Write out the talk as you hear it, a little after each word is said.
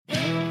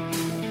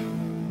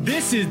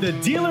This is the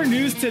Dealer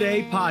News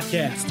Today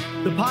podcast,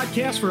 the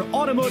podcast for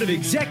automotive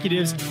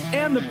executives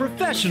and the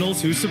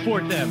professionals who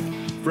support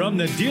them. From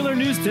the Dealer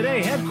News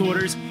Today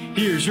headquarters,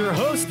 here's your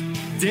host,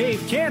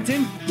 Dave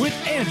Canton, with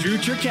Andrew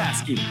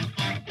Cherkasky.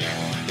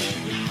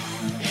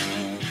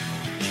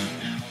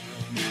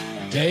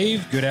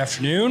 Dave, good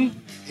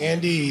afternoon.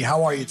 Andy,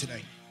 how are you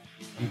today?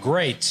 I'm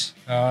great.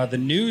 The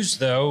news,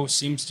 though,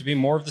 seems to be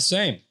more of the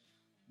same.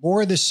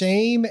 More of the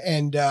same,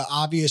 and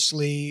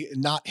obviously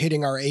not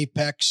hitting our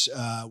apex.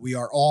 We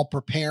are all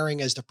preparing,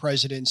 as the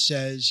president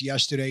says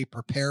yesterday,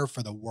 prepare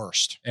for the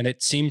worst. And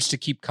it seems to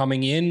keep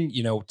coming in.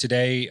 You know,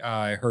 today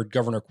I heard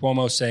Governor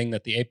Cuomo saying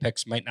that the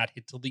apex might not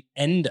hit till the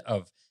end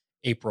of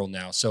April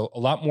now. So a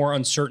lot more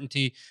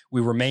uncertainty.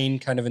 We remain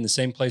kind of in the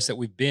same place that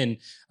we've been,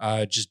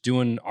 just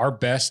doing our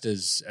best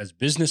as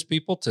business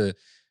people to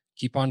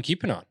keep on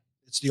keeping on.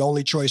 It's the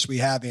only choice we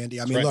have, Andy.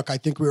 I mean, right. Look, I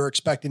think we were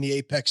expecting the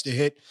apex to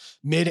hit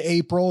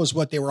mid-April is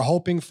what they were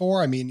hoping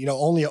for. I mean, you know,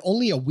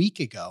 only a week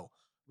ago,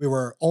 we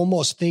were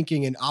almost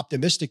thinking and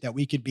optimistic that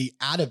we could be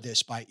out of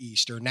this by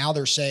Easter. Now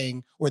they're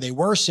saying, or they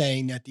were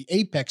saying, that the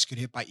apex could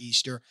hit by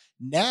Easter.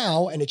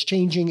 Now, and it's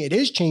changing, it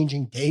is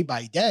changing day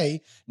by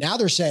day. Now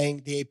they're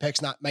saying the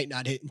apex might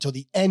not hit until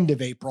the end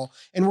of April.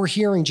 And we're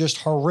hearing just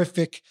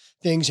horrific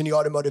things in the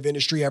automotive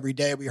industry every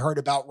day. We heard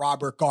about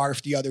Robert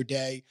Garf the other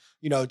day,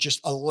 you know, just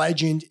a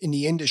legend in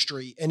the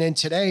industry. And then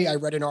today I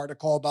read an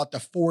article about the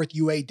fourth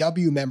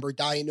UAW member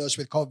diagnosed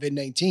with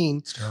COVID-19.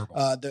 It's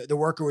terrible. The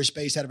worker was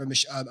based out of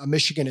a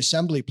Michigan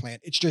assembly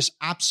plant. It's just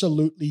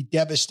absolutely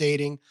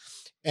devastating.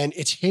 And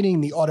it's hitting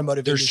the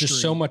automotive There's industry.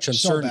 just so much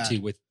uncertainty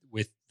with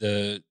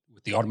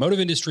the automotive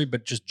industry,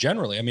 but just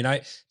generally. I mean,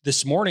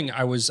 this morning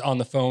I was on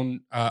the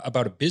phone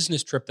about a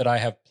business trip that I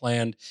have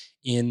planned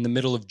in the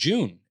middle of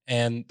June.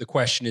 And the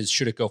question is,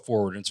 should it go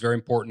forward? And it's very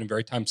important and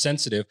very time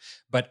sensitive.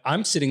 But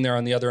I'm sitting there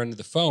on the other end of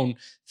the phone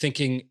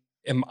thinking,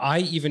 am I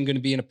even going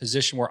to be in a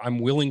position where I'm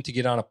willing to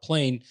get on a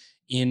plane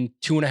in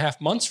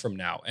 2.5 months from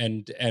now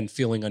and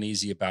feeling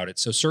uneasy about it?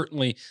 So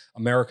certainly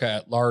America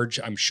at large,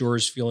 I'm sure,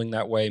 is feeling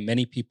that way.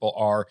 Many people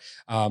are.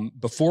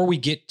 Before we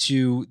get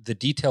to the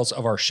details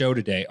of our show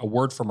today, a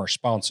word from our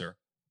sponsor.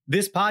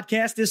 This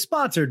podcast is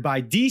sponsored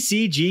by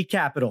DCG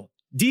Capital.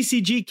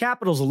 DCG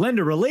Capital's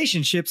lender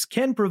relationships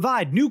can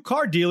provide new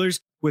car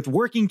dealers with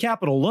working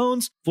capital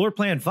loans, floor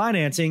plan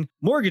financing,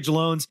 mortgage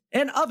loans,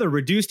 and other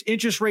reduced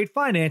interest rate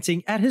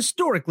financing at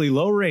historically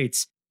low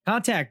rates.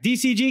 Contact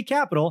DCG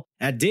Capital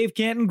at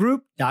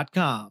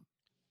davecantongroup.com.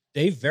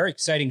 Dave, very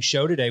exciting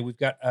show today. We've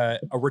got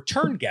a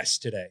return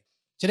guest today.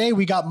 Today,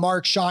 we got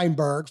Mark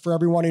Scheinberg. For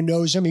everyone who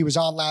knows him, he was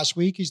on last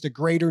week. He's the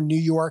Greater New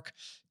York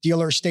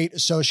Dealer State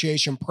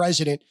Association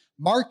president.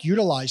 Mark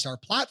utilized our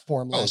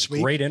platform last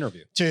week. Great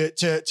interview.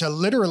 To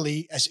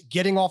literally, as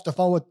getting off the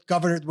phone with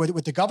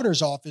the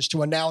governor's office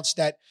to announce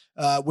that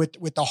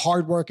with the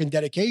hard work and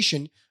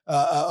dedication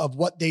of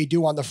what they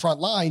do on the front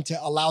line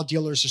to allow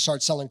dealers to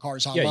start selling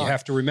cars online. Yeah, you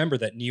have to remember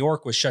that New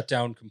York was shut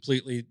down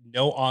completely.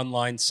 No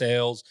online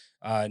sales,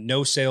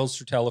 no sales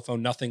through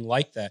telephone, nothing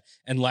like that.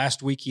 And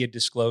last week he had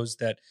disclosed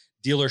that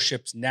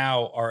dealerships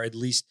now are at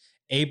least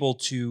able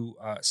to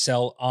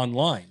sell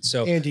online.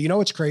 So, Andy, you know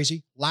what's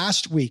crazy?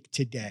 Last week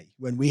today,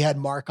 when we had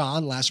Mark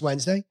on last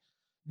Wednesday,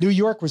 New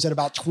York was at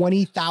about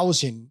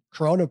 20,000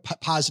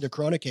 positive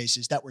corona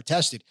cases that were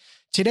tested.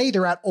 Today,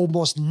 they're at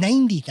almost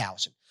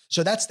 90,000.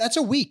 So that's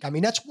a week. I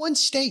mean, that's one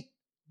state.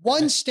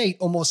 One state,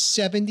 almost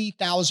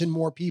 70,000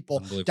 more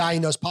people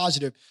diagnosed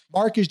positive.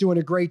 Mark is doing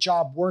a great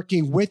job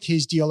working with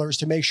his dealers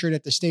to make sure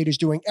that the state is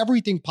doing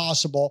everything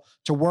possible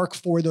to work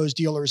for those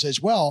dealers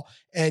as well.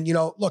 And, you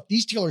know, look,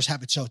 these dealers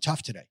have it so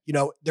tough today. You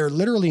know, they're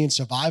literally in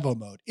survival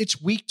mode.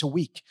 It's week to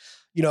week.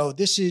 You know,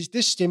 this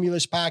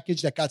stimulus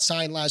package that got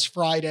signed last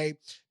Friday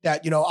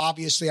that, you know,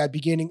 obviously I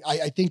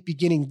think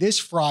beginning this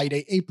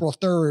Friday, April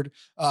 3rd,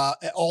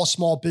 all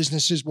small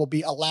businesses will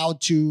be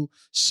allowed to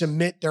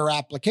submit their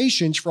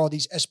applications for all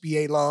these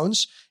SBA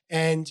loans.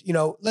 And, you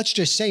know, let's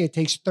just say it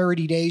takes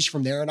 30 days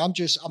from there. And I'm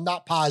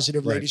not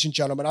positive, right, ladies and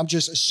gentlemen. I'm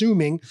just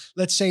assuming,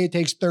 let's say it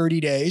takes 30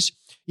 days.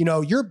 You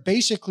know, you're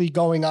basically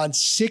going on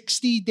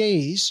 60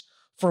 days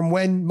from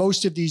when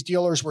most of these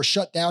dealers were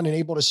shut down and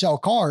able to sell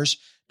cars.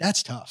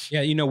 That's tough.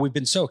 Yeah, you know, we've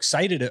been so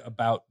excited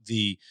about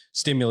the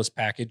stimulus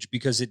package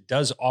because it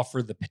does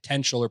offer the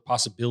potential or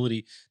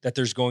possibility that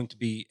there's going to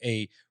be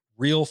a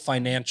real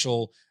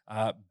financial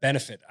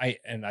benefit.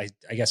 I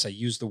guess I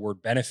use the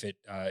word benefit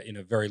in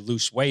a very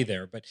loose way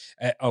there, but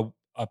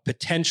a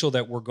potential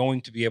that we're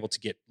going to be able to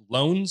get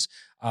loans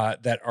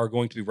that are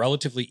going to be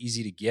relatively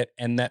easy to get,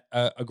 and that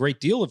a great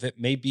deal of it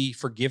may be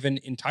forgiven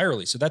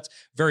entirely. So that's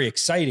very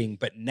exciting.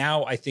 But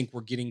now I think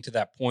we're getting to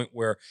that point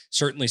where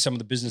certainly some of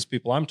the business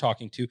people I'm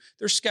talking to,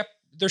 they're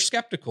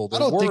skeptical. They're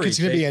I don't worried. think it's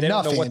going to be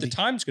enough. They don't know what Andy. the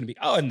time's going to be.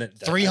 Oh, and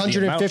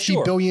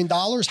 $350 billion.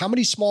 How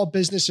many small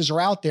businesses are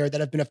out there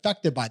that have been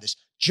affected by this?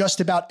 Just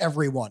about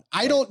everyone.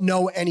 I don't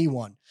know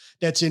anyone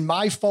that's in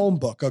my phone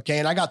book. Okay.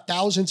 And I got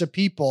thousands of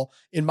people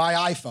in my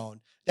iPhone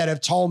that have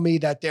told me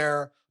that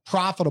they're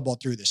profitable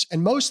through this.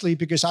 And mostly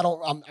because I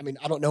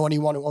don't know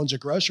anyone who owns a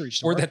grocery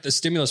store. Or that the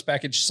stimulus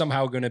package is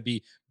somehow going to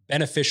be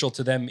beneficial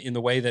to them in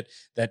the way that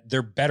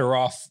they're better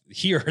off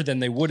here than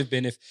they would have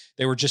been if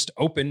they were just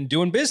open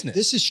doing business.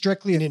 This is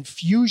strictly an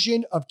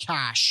infusion of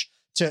cash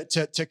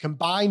to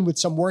combine with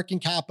some working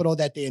capital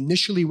that they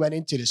initially went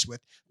into this with.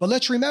 But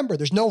let's remember,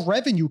 there's no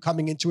revenue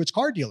coming into its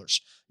car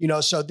dealers.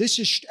 So this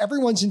is,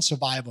 everyone's in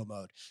survival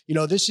mode.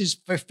 This is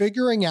for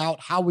figuring out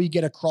how we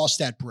get across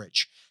that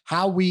bridge,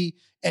 how we,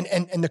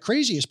 and the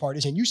craziest part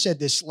is, and you said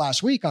this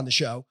last week on the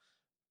show,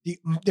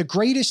 the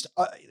greatest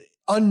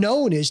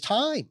unknown is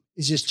time.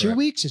 Is this 2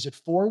 weeks? Is it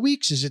 4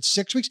 weeks? Is it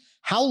 6 weeks?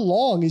 How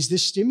long is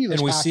this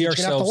stimulus package? And we see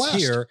ourselves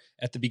here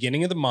at the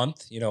beginning of the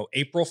month,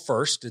 April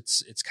 1st,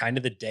 it's kind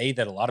of the day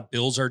that a lot of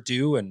bills are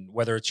due. And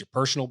whether it's your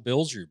personal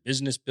bills or your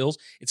business bills,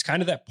 it's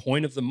kind of that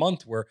point of the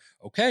month where,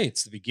 okay,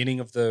 it's the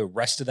beginning of the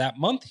rest of that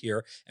month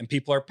here. And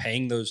people are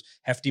paying those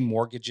hefty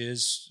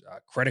mortgages,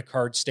 credit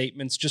card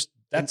statements,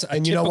 that's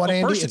and you know what,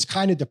 Andy? It's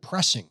kind of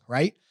depressing,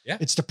 right? Yeah.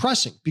 It's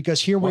depressing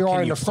because here we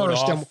are in the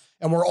first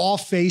and we're all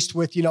faced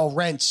with,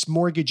 rents,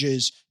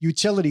 mortgages,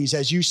 utilities,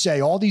 as you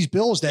say, all these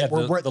bills that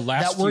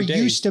we're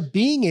used to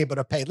being able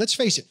to pay. Let's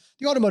face it,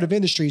 the automotive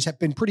industries have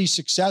been pretty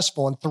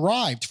successful and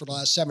thrived for the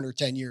last 7 or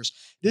 10 years.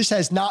 This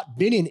has not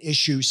been an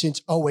issue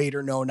since 08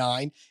 or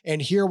 09.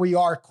 And here we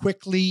are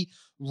quickly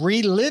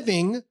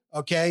reliving,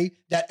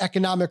 that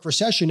economic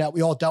recession that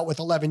we all dealt with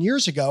 11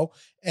 years ago.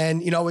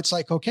 And, it's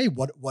like, okay,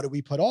 what do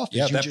we put off?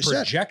 Yeah, that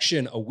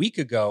projection a week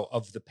ago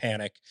of the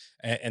panic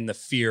and the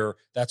fear,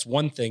 that's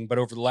one thing. But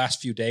over the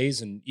last few days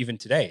and even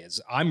today,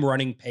 as I'm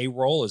running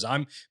payroll, as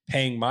I'm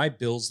paying my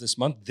bills this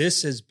month,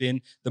 this has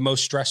been the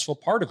most stressful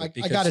part of it.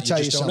 I got to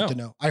tell you something,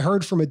 though. I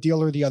heard from a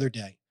dealer the other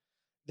day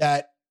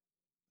that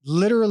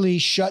literally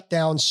shut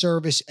down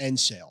service and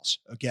sales.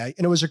 Okay.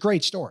 And it was a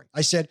great story.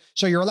 I said,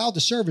 so you're allowed to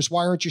service.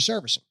 Why aren't you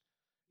servicing?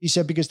 He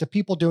said, because the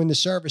people doing the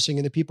servicing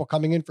and the people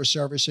coming in for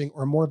servicing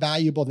are more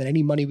valuable than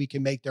any money we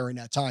can make during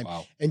that time.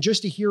 Wow. And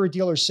just to hear a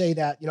dealer say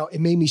that, it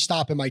made me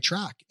stop in my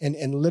track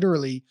and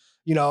literally,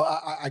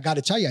 I got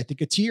to tell you, I think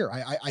a tear.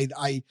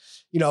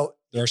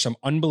 There are some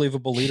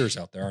unbelievable leaders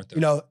out there, aren't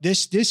there?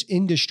 This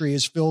industry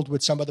is filled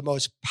with some of the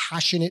most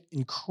passionate,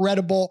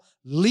 incredible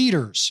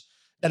leaders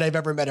that I've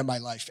ever met in my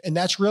life. And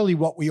that's really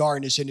what we are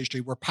in this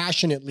industry. We're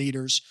passionate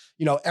leaders.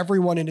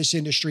 Everyone in this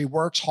industry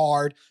works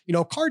hard.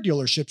 Car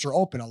dealerships are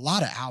open a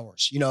lot of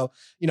hours.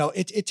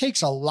 It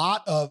takes a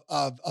lot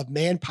of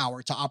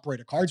manpower to operate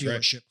a car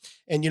dealership.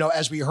 Right. And,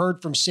 as we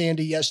heard from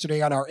Sandy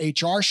yesterday on our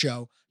HR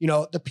show,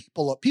 the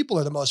people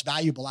are the most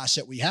valuable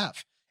asset we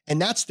have.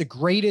 And that's the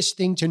greatest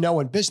thing to know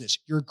in business.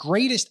 Your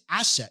greatest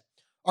asset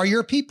are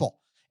your people.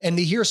 And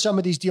to hear some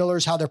of these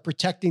dealers, how they're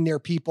protecting their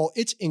people,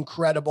 it's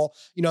incredible.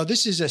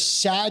 This is a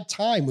sad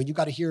time when you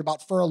got to hear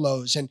about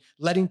furloughs and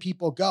letting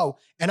people go.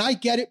 And I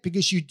get it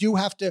because you do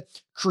have to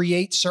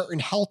create certain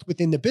health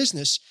within the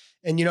business.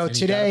 And,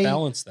 today,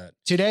 balance that.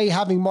 Today,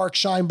 having Mark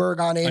Scheinberg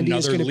on, Andy,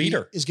 is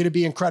going to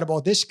be incredible.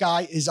 This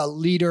guy is a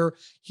leader.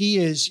 He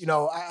is,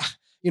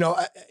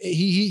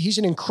 he's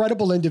an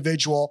incredible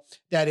individual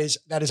that is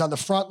on the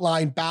front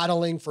line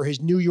battling for his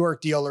New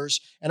York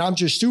dealers. And I'm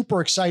just super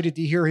excited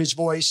to hear his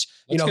voice.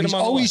 He's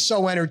always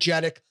so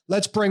energetic.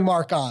 Let's bring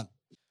Mark on.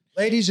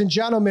 Ladies and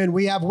gentlemen,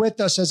 we have with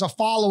us as a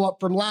follow-up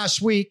from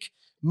last week,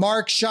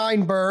 Mark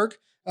Scheinberg.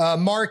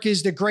 Mark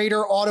is the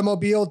Greater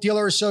Automobile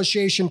Dealer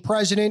Association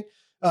president.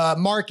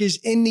 Mark is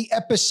in the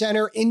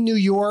epicenter in New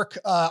York,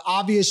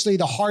 obviously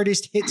the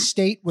hardest hit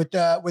state with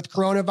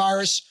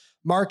coronavirus.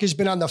 Mark has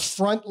been on the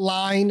front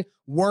line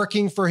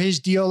working for his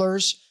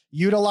dealers,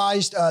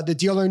 utilized the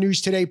Dealer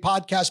News Today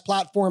podcast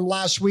platform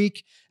last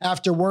week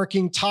after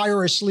working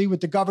tirelessly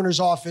with the governor's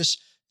office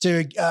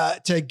to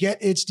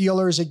get its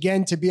dealers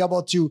again to be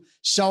able to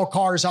sell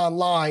cars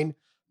online.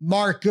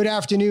 Mark, good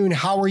afternoon.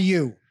 How are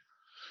you?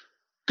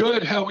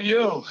 Good. How are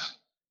you?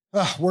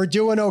 We're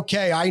doing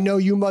okay. I know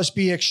you must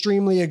be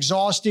extremely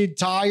exhausted,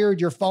 tired.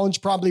 Your phone's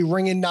probably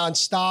ringing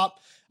nonstop.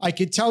 I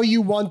can tell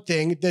you one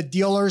thing, the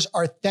dealers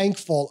are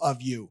thankful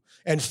of you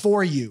and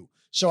for you.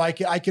 So I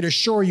could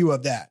assure you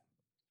of that.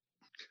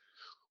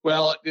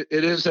 Well,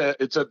 it's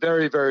a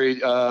very, very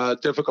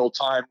difficult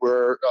time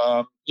where,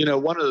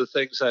 one of the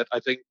things that I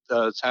think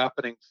is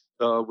happening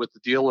with the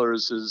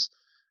dealers is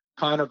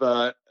kind of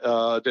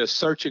they're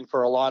searching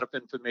for a lot of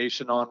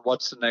information on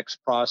what's the next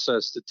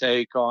process to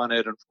take on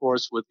it. And of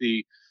course, with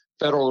the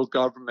federal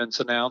government's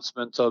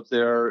announcement of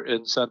their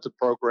incentive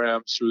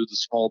programs through the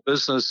Small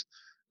Business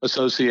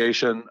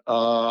Association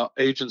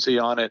agency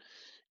on it,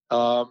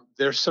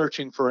 they're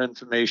searching for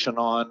information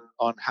on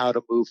how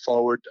to move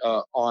forward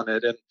on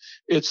it. And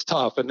it's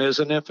tough. And there's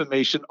an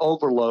information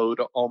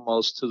overload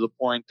almost to the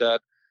point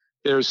that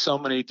there's so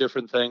many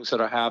different things that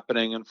are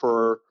happening. And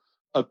for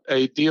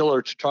a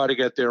dealer to try to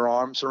get their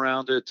arms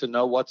around it, to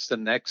know what's the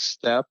next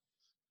step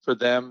for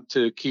them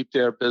to keep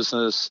their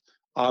business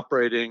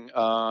operating,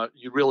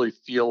 you really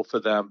feel for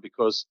them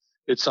because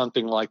it's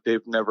something like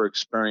they've never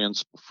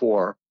experienced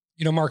before.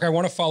 Mark, I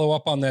want to follow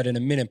up on that in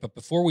a minute, but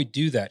before we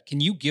do that, can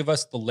you give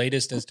us the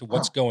latest as to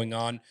what's going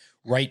on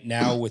right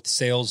now with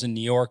sales in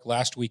New York?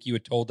 Last week, you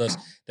had told us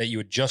that you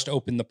had just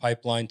opened the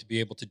pipeline to be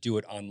able to do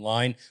it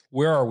online.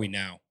 Where are we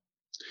now?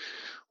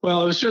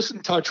 Well, I was just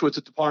in touch with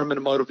the Department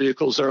of Motor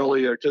Vehicles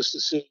earlier just to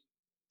see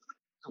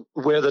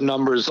where the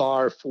numbers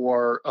are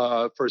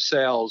for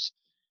sales.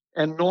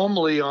 And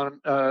normally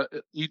on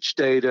each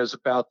day, there's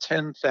about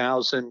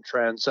 10,000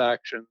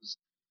 transactions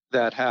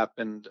that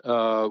happened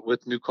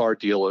with new car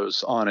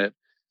dealers on it.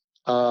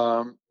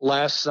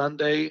 Last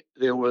Sunday,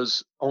 there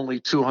was only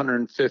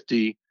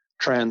 250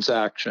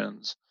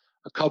 transactions.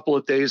 A couple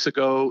of days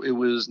ago, it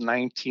was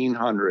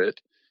 1,900.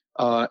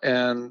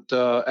 And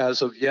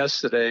as of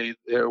yesterday,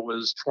 there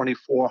was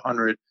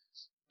 2,400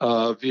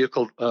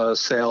 vehicle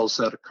sales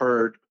that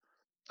occurred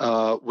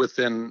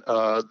within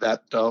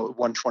that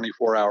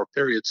 124-hour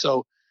period.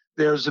 So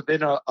there's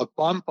been a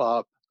bump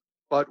up,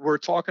 but we're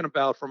talking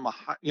about from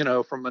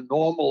a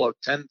normal of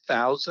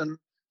 10,000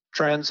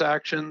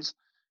 transactions,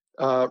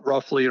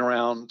 roughly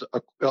around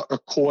a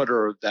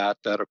quarter of that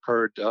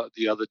occurred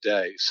the other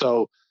day.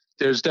 So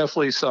there's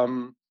definitely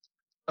some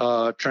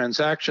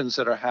transactions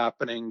that are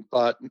happening,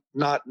 but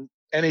not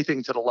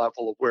anything to the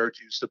level of where it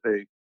used to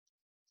be.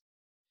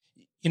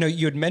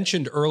 You had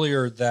mentioned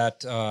earlier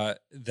that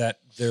that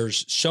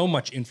there's so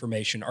much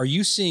information. Are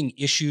you seeing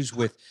issues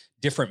with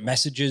different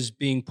messages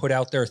being put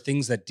out there,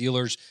 things that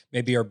dealers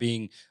maybe are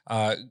being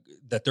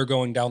that they're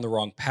going down the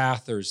wrong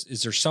path, or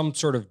is there some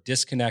sort of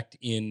disconnect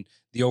in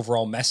the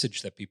overall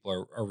message that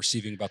people are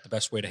receiving about the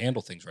best way to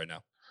handle things right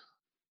now?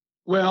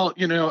 Well,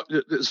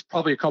 there's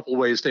probably a couple of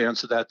ways to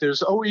answer that.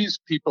 There's always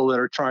people that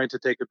are trying to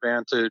take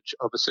advantage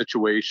of a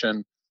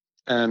situation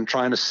and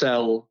trying to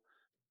sell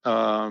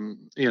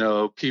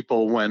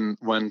people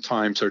when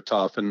times are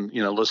tough. And,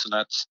 listen,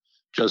 that's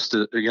just,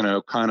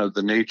 kind of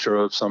the nature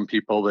of some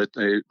people that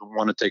they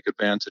want to take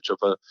advantage of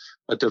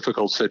a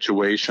difficult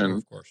situation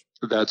of course,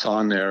 that's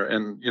on there.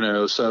 And,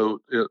 so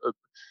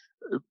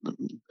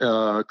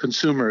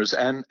consumers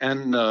and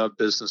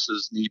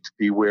businesses need to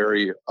be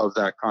wary of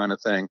that kind of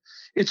thing.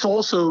 It's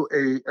also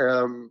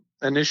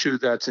an issue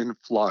that's in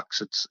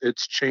flux.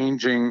 It's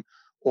changing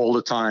all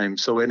the time.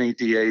 So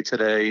NADA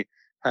today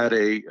had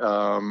a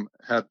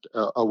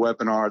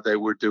webinar they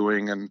were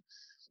doing, and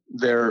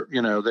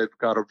they've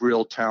got a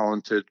real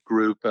talented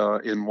group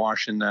in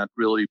Washington that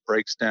really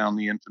breaks down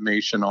the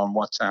information on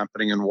what's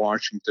happening in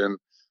Washington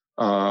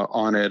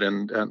on it,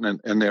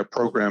 and their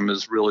program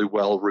is really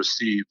well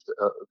received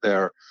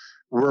there.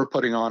 We're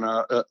putting on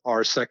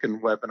our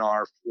second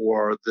webinar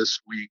for this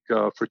week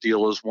for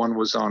dealers. One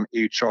was on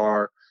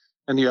HR,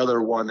 and the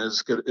other one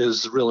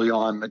is really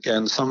on,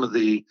 again, some of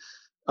the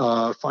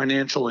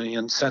financially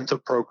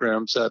incentive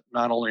programs that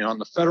not only on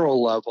the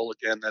federal level,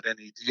 again, that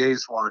NADA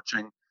is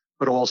watching,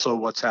 but also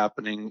what's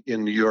happening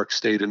in New York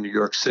State and New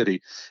York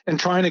City, and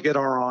trying to get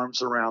our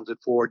arms around it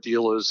for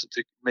dealers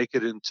to make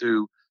it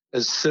into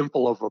as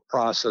simple of a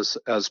process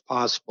as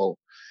possible.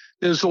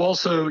 There's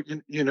also,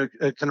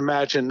 I can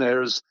imagine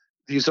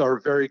these are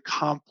very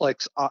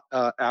complex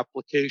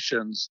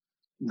applications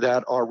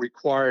that are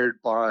required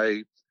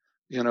by,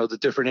 the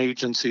different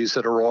agencies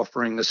that are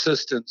offering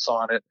assistance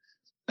on it.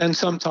 And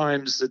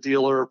sometimes the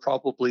dealer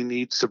probably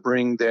needs to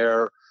bring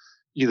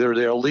either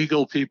their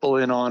legal people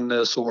in on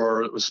this,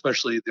 or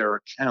especially their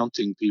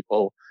accounting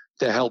people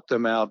to help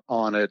them out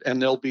on it.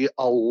 And there'll be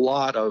a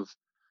lot of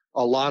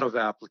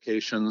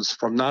applications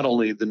from not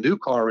only the new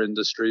car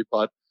industry,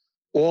 but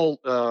all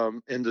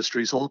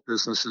industries, all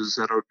businesses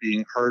that are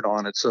being hurt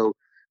on it. So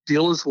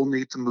dealers will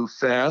need to move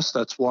fast.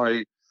 That's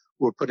why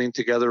we're putting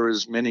together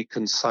as many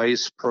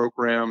concise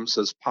programs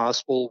as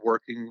possible,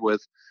 working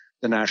with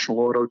the National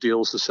Auto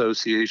Dealers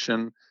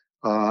Association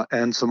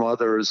and some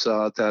others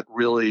that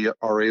really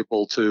are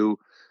able to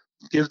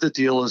give the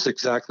dealers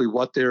exactly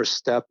what their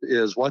step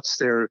is, what's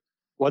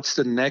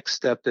the next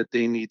step that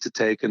they need to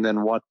take, and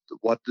then what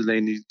do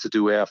they need to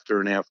do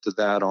after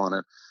that on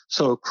it.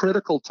 So a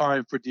critical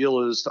time for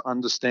dealers to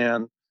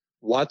understand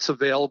what's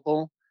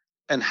available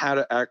and how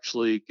to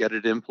actually get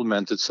it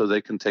implemented so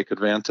they can take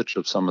advantage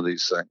of some of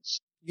these things.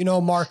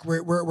 Mark,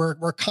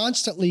 we're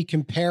constantly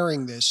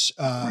comparing this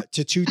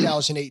to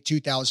 2008,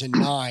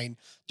 2009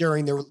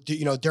 during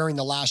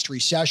the last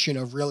recession,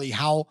 of really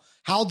how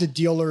the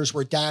dealers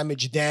were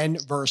damaged then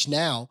versus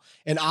now.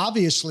 And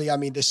obviously, I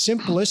mean, the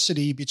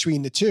simplicity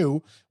between the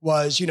two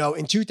was,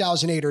 in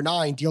 2008 or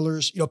 9,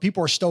 dealers,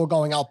 people are still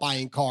going out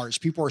buying cars.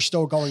 People are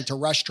still going to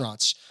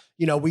restaurants.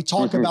 We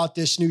talk about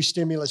this new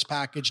stimulus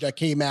package that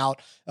came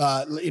out.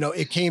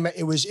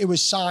 It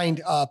was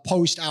signed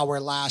post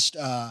our last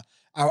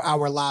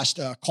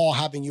call,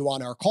 having you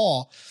on our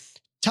call.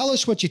 Tell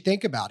us what you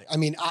think about it. I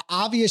mean,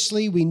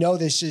 obviously we know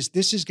this is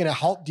going to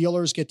help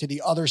dealers get to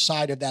the other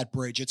side of that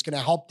bridge. It's going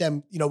to help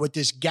them, with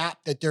this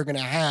gap that they're going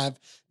to have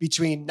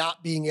between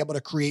not being able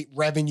to create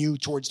revenue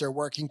towards their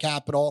working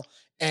capital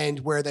and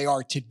where they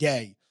are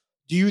today.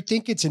 Do you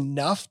think it's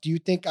enough? Do you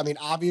think,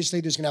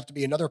 obviously there's going to have to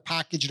be another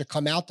package to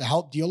come out to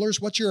help dealers.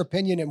 What's your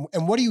opinion?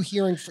 And what are you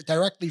hearing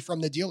directly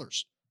from the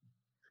dealers?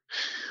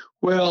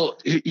 Well,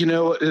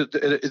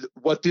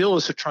 what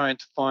dealers are trying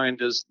to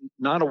find is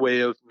not a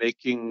way of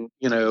making,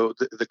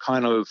 the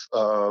kind of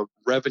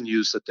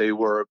revenues that they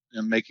were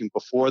making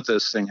before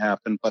this thing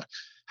happened, but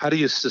how do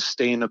you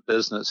sustain a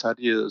business? How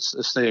do you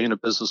sustain a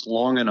business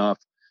long enough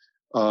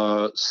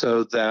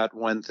so that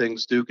when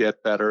things do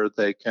get better,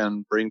 they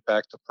can bring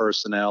back the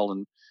personnel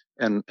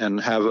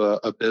and have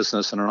a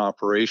business and an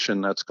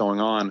operation that's going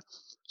on.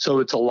 So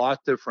it's a lot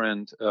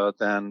different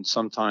than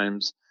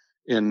sometimes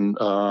in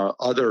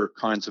other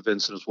kinds of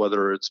incidents,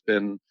 whether it's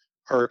been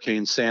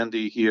Hurricane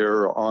Sandy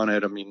here on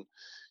it. I mean,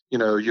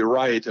 you're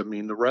right. I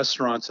mean, the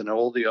restaurants and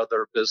all the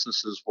other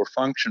businesses were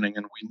functioning,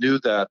 and we knew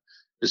that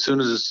as soon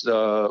as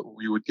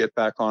we would get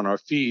back on our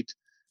feet,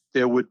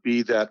 there would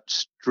be that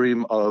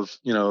stream of,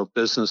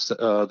 business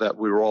that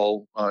we were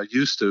all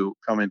used to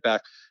coming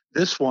back.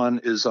 This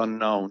one is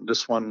unknown.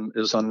 This one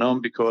is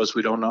unknown because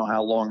we don't know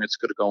how long it's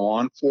going to go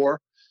on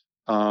for.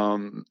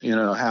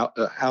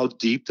 How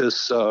deep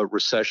this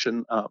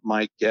recession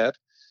might get,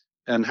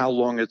 and how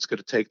long it's going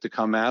to take to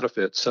come out of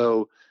it.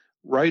 So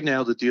right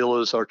now, the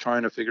dealers are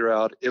trying to figure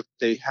out if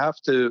they have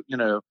to,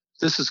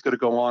 this is going to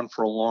go on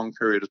for a long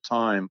period of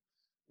time,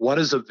 what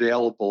is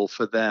available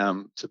for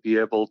them to be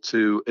able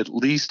to at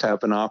least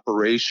have an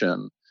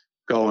operation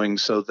going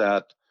so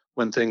that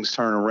when things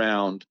turn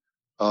around,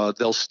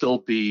 they'll still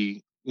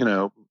be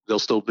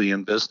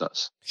in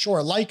business.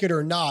 Sure. Like it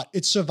or not,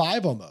 it's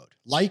survival mode.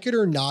 Like it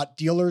or not,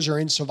 dealers are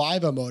in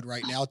survival mode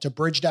right now to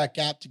bridge that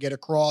gap, to get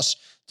across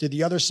to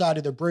the other side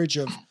of the bridge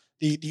of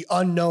the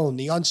unknown,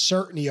 the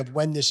uncertainty of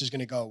when this is going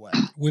to go away.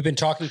 We've been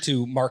talking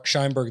to Mark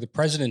Scheinberg, the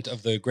president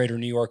of the Greater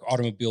New York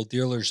Automobile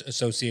Dealers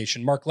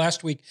Association. Mark,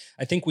 last week,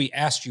 I think we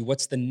asked you,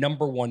 what's the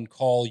number one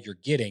call you're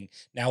getting?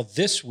 Now,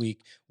 this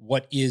week,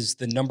 what is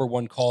the number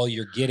one call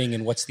you're getting,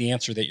 and what's the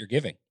answer that you're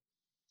giving?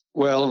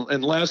 Well,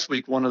 and last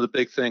week, one of the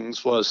big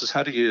things was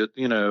how do you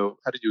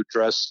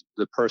address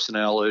the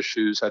personnel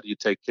issues? How do you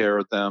take care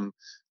of them?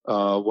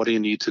 What do you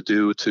need to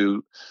do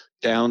to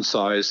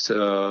downsize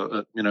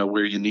to,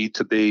 where you need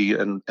to be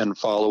and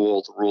follow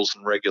all the rules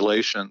and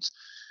regulations?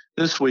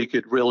 This week,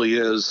 it really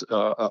is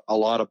a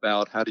lot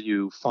about how do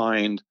you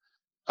find,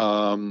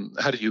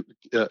 how do you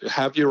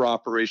have your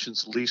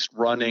operations at least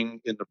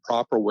running in the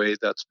proper way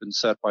that's been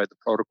set by the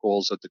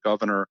protocols that the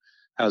governor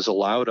has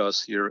allowed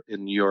us here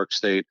in New York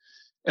State.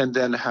 And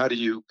then how do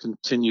you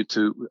continue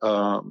to,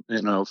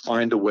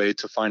 find a way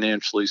to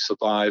financially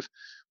survive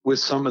with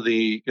some of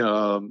the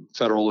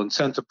federal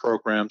incentive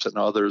programs and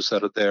others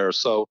that are there.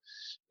 So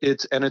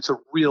it's a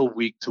real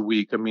week to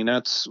week. I mean,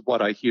 that's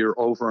what I hear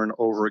over and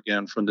over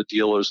again from the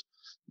dealers.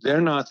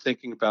 They're not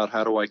thinking about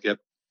how do I get,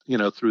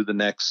 through the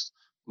next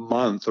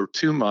month or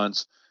 2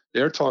 months.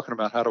 They're talking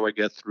about how do I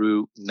get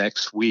through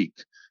next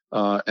week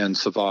and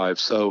survive.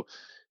 So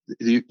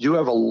you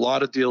have a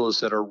lot of dealers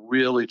that are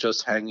really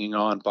just hanging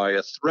on by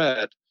a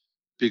thread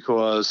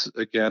because,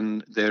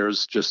 again,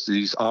 there's just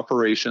these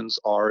operations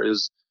are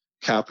as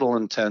capital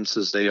intense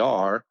as they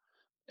are.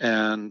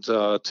 And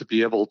to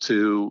be able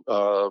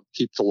to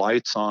keep the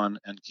lights on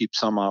and keep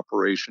some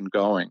operation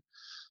going.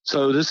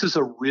 So this is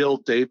a real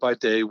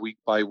day-by-day,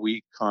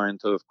 week-by-week kind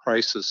of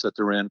crisis that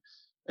they're in.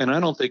 And I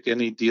don't think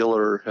any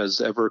dealer has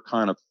ever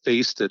kind of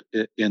faced it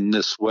in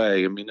this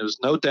way. I mean, there's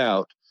no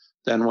doubt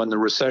then when the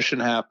recession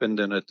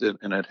happened and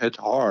it hit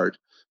hard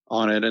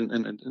on it, and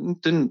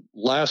it didn't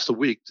last a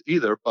week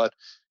either, but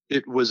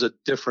it was a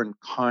different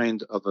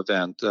kind of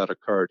event that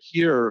occurred.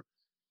 Here,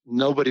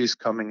 nobody's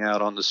coming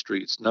out on the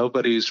streets.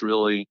 Nobody's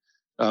really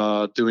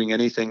doing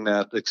anything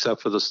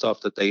except for the stuff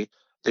that they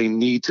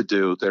need to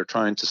do. They're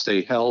trying to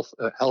stay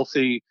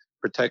healthy,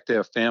 protect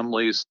their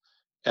families,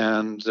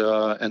 and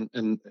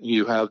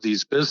you have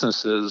these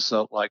businesses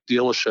like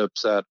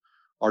dealerships that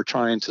are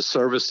trying to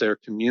service their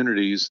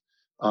communities,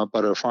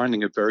 but are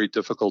finding it very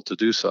difficult to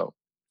do so.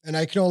 And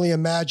I can only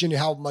imagine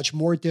how much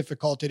more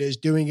difficult it is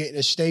doing it in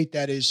a state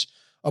that is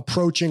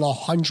approaching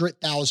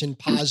 100,000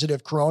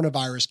 positive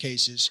coronavirus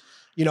cases.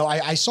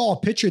 I saw a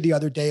picture the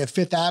other day of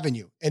Fifth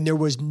Avenue, and there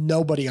was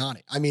nobody on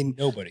it. I mean,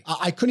 nobody.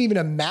 I couldn't even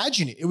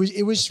imagine it. It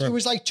was right. It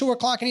was like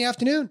 2:00 in the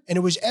afternoon, and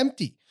it was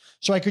empty.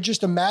 So I could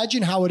just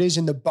imagine how it is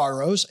in the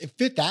boroughs. If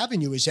Fifth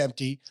Avenue is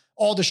empty,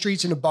 all the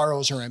streets in the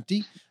boroughs are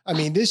empty. I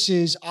mean, this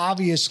is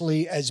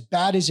obviously as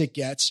bad as it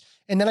gets.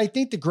 And then I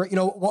think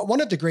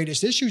one of the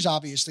greatest issues,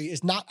 obviously,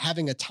 is not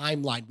having a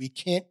timeline. We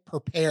can't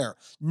prepare.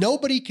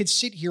 Nobody could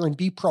sit here and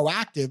be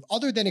proactive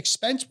other than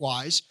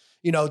expense-wise,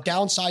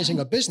 downsizing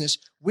a business.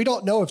 We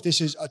don't know if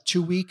this is a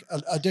 2-week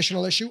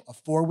additional issue, a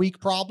 4-week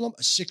problem,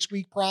 a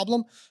 6-week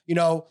problem.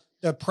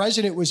 The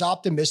president was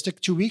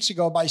optimistic 2 weeks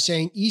ago by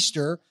saying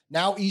Easter.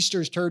 Now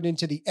Easter's turned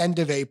into the end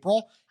of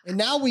April. And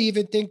now we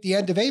even think the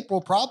end of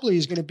April probably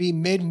is going to be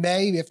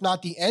mid-May, if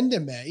not the end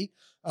of May.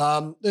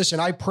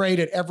 Listen, I pray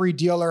that every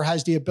dealer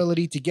has the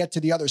ability to get to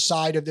the other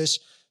side of this.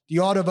 The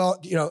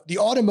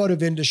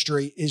automotive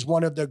industry is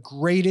one of the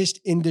greatest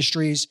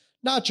industries,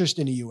 not just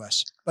in the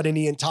U.S., but in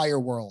the entire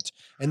world.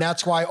 And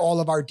that's why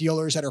all of our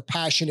dealers that are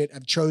passionate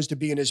have chose to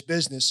be in this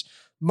business.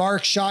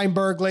 Mark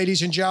Scheinberg,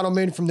 ladies and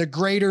gentlemen, from the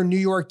Greater New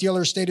York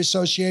Dealer State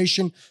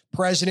Association,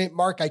 President.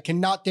 Mark, I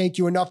cannot thank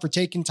you enough for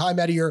taking time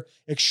out of your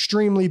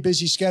extremely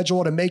busy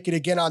schedule to make it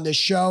again on this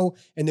show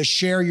and to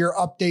share your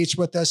updates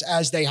with us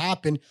as they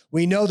happen.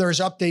 We know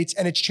there's updates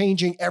and it's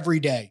changing every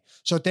day.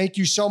 So thank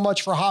you so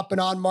much for hopping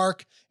on,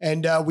 Mark.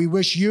 And we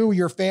wish you,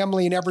 your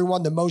family, and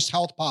everyone the most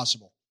health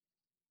possible.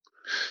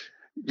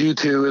 You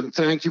too, and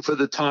thank you for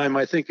the time.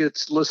 I think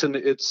it's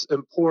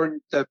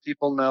important that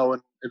people know,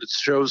 and it's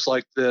shows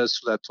like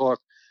this that talk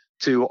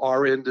to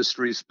our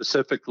industry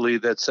specifically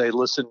that say,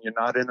 listen, you're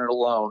not in it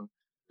alone.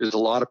 There's a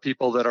lot of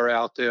people that are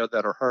out there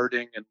that are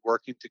hurting and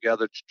working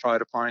together to try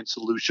to find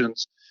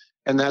solutions.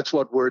 And that's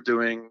what we're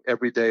doing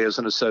every day as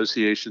an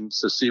association,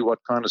 to see what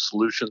kind of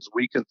solutions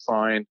we can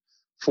find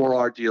for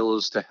our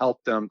dealers to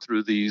help them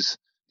through these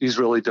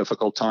really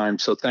difficult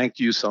times. So thank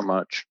you so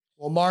much.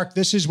 Well, Mark,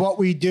 this is what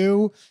we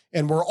do,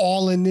 and we're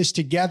all in this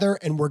together,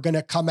 and we're going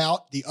to come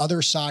out the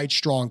other side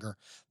stronger.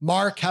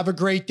 Mark, have a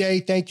great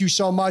day. Thank you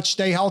so much.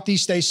 Stay healthy,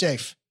 stay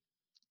safe.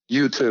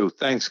 You too.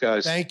 Thanks,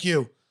 guys. Thank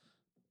you.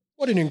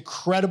 What an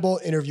incredible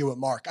interview with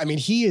Mark. I mean,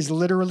 he is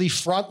literally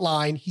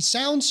frontline. He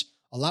sounds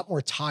a lot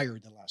more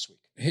tired than last week.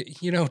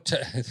 You know,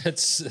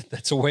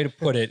 that's a way to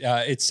put it.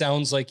 It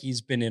sounds like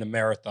he's been in a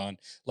marathon.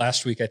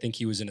 Last week, I think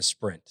he was in a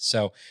sprint.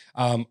 So,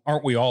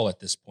 aren't we all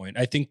at this point?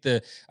 I think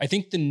the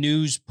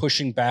news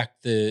pushing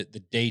back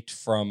the date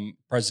from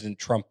President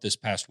Trump this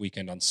past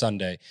weekend on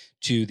Sunday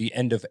to the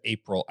end of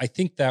April. I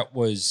think that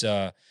was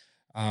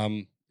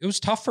it was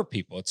tough for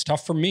people. It's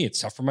tough for me. It's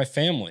tough for my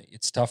family.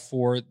 It's tough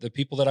for the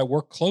people that I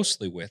work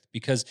closely with,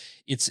 because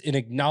it's an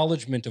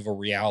acknowledgement of a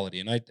reality.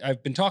 And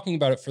I've been talking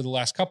about it for the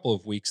last couple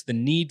of weeks, the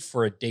need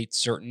for a date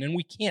certain, and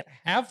we can't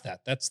have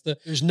that. That's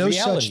there's no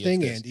such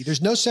thing, Andy.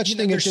 There's no such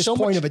thing at this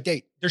point of a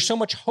date. There's so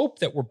much hope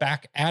that we're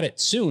back at it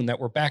soon,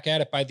 that we're back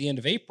at it by the end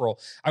of April.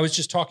 I was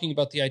just talking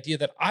about the idea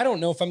that I don't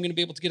know if I'm going to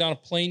be able to get on a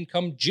plane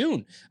come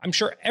June. I'm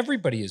sure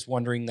everybody is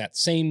wondering that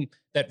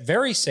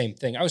very same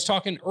thing. I was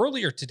talking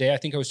earlier today. I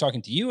think I was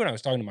talking to you and I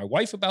was talking to my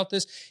wife about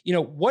this. You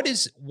know,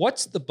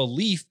 what's the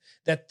belief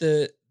that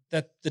the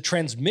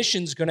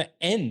transmission's going to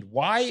end?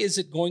 Why is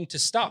it going to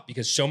stop?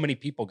 Because so many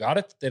people got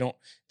it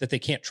that they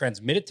can't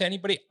transmit it to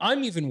anybody.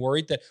 I'm even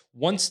worried that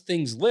once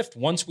things lift,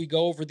 once we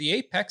go over the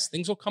apex,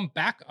 things will come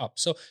back up.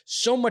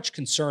 So much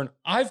concern.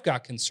 I've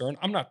got concern.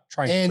 I'm not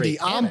trying to Andy,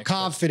 I'm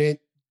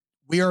confident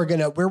we're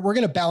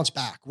gonna bounce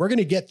back. We're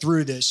gonna get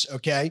through this.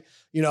 Okay.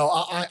 You know,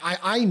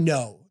 I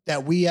know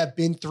that we have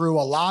been through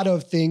a lot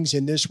of things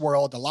in this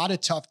world, a lot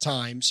of tough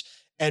times.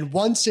 And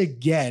once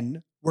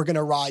again, we're going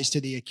to rise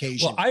to the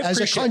occasion as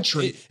a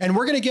country. And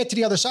we're going to get to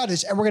the other side of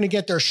this, and we're going to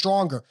get there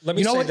stronger. Let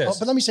me say this.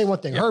 But let me say one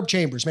thing. Yeah. Herb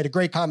Chambers made a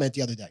great comment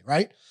the other day,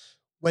 right?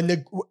 When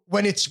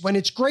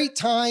it's great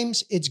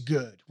times, it's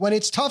good. When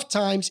it's tough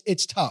times,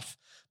 it's tough.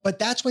 But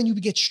that's when you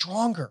get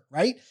stronger,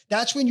 right?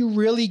 That's when you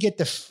really get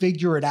to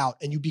figure it out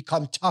and you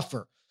become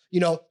tougher. You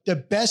know, the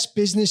best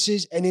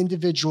businesses and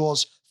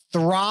individuals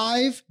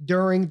thrive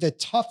during the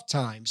tough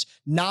times,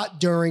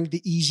 not during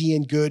the easy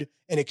and good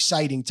and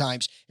exciting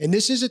times. And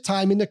this is a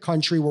time in the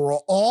country where we're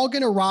all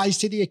going to rise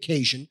to the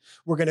occasion.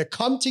 We're going to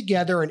come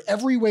together in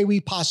every way we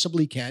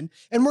possibly can,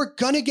 and we're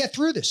going to get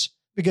through this,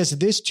 because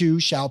this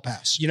too shall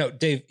pass. You know,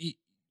 Dave,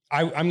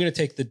 I'm going to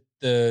take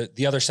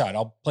the other side.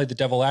 I'll play the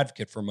devil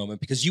advocate for a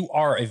moment, because you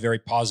are a very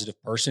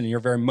positive person and you're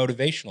a very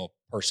motivational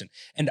person.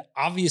 And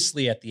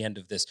obviously at the end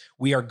of this,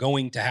 we are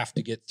going to have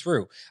to get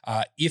through.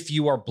 If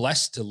you are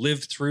blessed to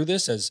live through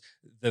this, as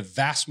the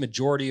vast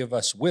majority of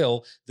us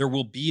will, there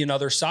will be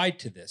another side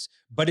to this,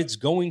 but it's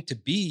going to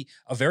be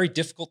a very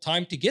difficult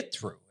time to get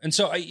through. And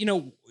so, you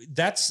know,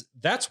 that's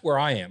where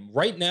I am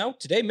right now.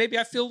 Today, maybe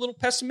I feel a little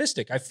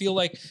pessimistic. I feel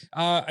like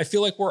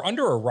we're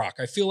under a rock.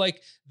 I feel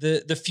like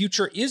the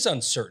future is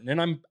uncertain.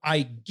 And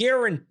I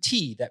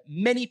guarantee that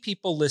many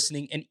people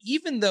listening, and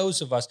even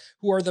those of us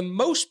who are the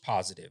most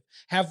positive,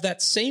 have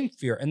that same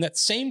fear and that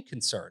same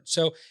concern.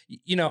 So,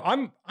 you know,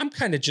 I'm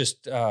kind of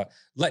just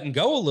letting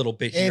go a little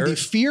bit here. And the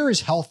fear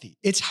is healthy.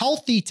 It's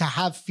healthy to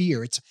have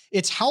fear.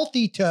 It's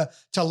healthy to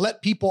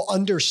let people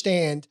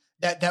understand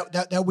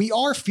that we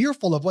are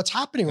fearful of what's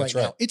happening right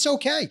now. It's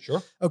okay.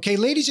 Sure. Okay,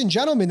 ladies and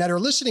gentlemen that are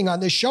listening on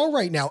this show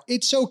right now,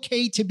 it's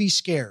okay to be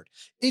scared.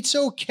 It's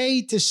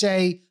okay to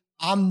say,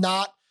 I'm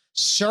not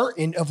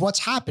certain of what's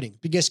happening,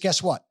 because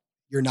guess what?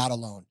 You're not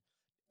alone.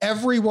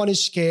 Everyone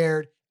is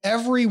scared.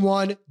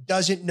 Everyone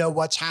doesn't know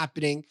what's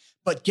happening,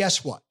 but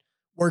guess what?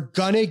 We're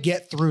going to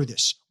get through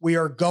this. We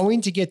are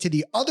going to get to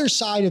the other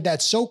side of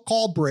that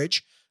so-called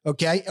bridge,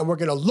 okay? And we're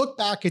going to look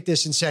back at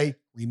this and say,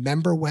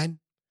 remember when?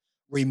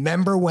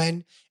 Remember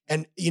when?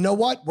 And you know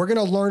what? We're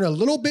going to learn a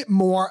little bit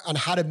more on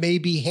how to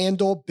maybe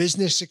handle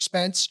business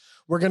expense.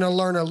 We're going to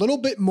learn a little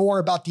bit more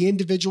about the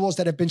individuals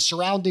that have been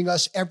surrounding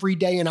us every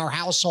day in our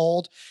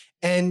household.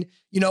 And,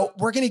 you know,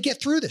 we're going to get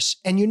through this.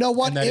 And you know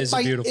what?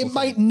 It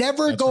might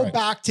never go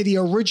back to the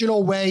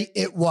original way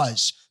it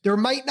was. There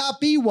might not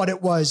be what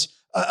it was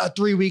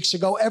 3 weeks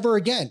ago ever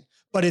again,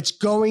 but it's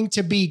going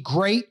to be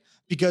great,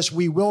 because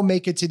we will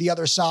make it to the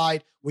other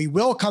side. We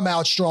will come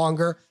out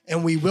stronger,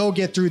 and we will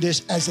get through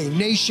this as a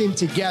nation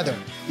together.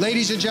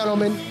 Ladies and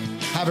gentlemen,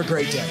 have a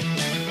great day.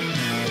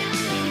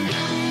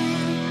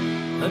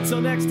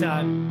 Until next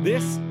time,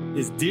 this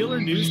is Dealer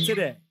News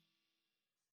Today.